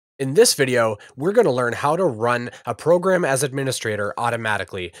In this video, we're going to learn how to run a program as administrator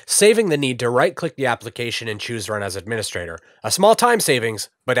automatically, saving the need to right-click the application and choose Run as Administrator. A small time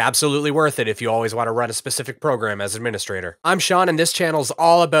savings, but absolutely worth it if you always want to run a specific program as administrator. I'm Sean, and this channel is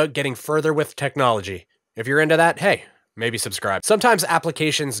all about getting further with technology. If you're into that, hey, maybe subscribe. Sometimes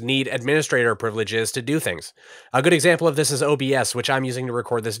applications need administrator privileges to do things. A good example of this is OBS, which I'm using to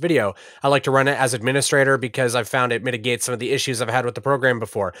record this video. I like to run it as administrator because I've found it mitigates some of the issues I've had with the program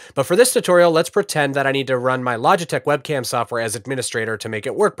before. But for this tutorial, let's pretend that I need to run my Logitech webcam software as administrator to make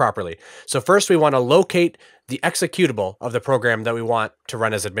it work properly. So first we want to locate the executable of the program that we want to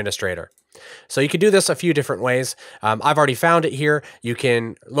run as administrator. So you can do this a few different ways. I've already found it here. You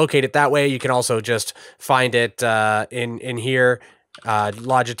can locate it that way. You can also just find it in here,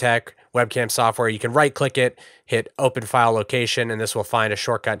 Logitech webcam software. You can right click it, hit open file location, and this will find a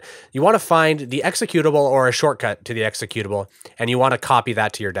shortcut. You want to find the executable or a shortcut to the executable, and you want to copy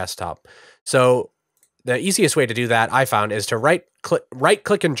that to your desktop. So the easiest way to do that, I found, is to right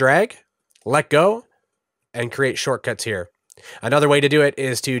click and drag, let go, and create shortcuts here. Another way to do it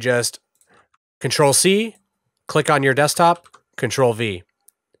is to just Control C, click on your desktop, Control V.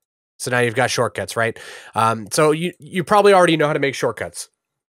 So now you've got shortcuts, right? So you probably already know how to make shortcuts.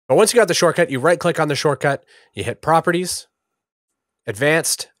 But once you got the shortcut, you right click on the shortcut, you hit Properties,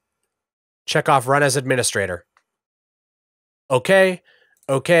 Advanced, check off Run as Administrator. Okay,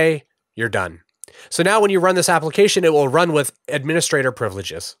 you're done. So now when you run this application, it will run with administrator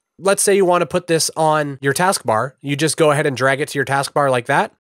privileges. Let's say you want to put this on your taskbar. You just go ahead and drag it to your taskbar like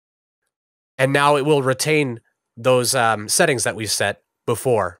that. And now it will retain those settings that we set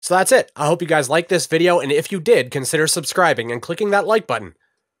before. So that's it. I hope you guys liked this video. And if you did, consider subscribing and clicking that like button.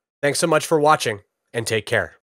 Thanks so much for watching, and take care.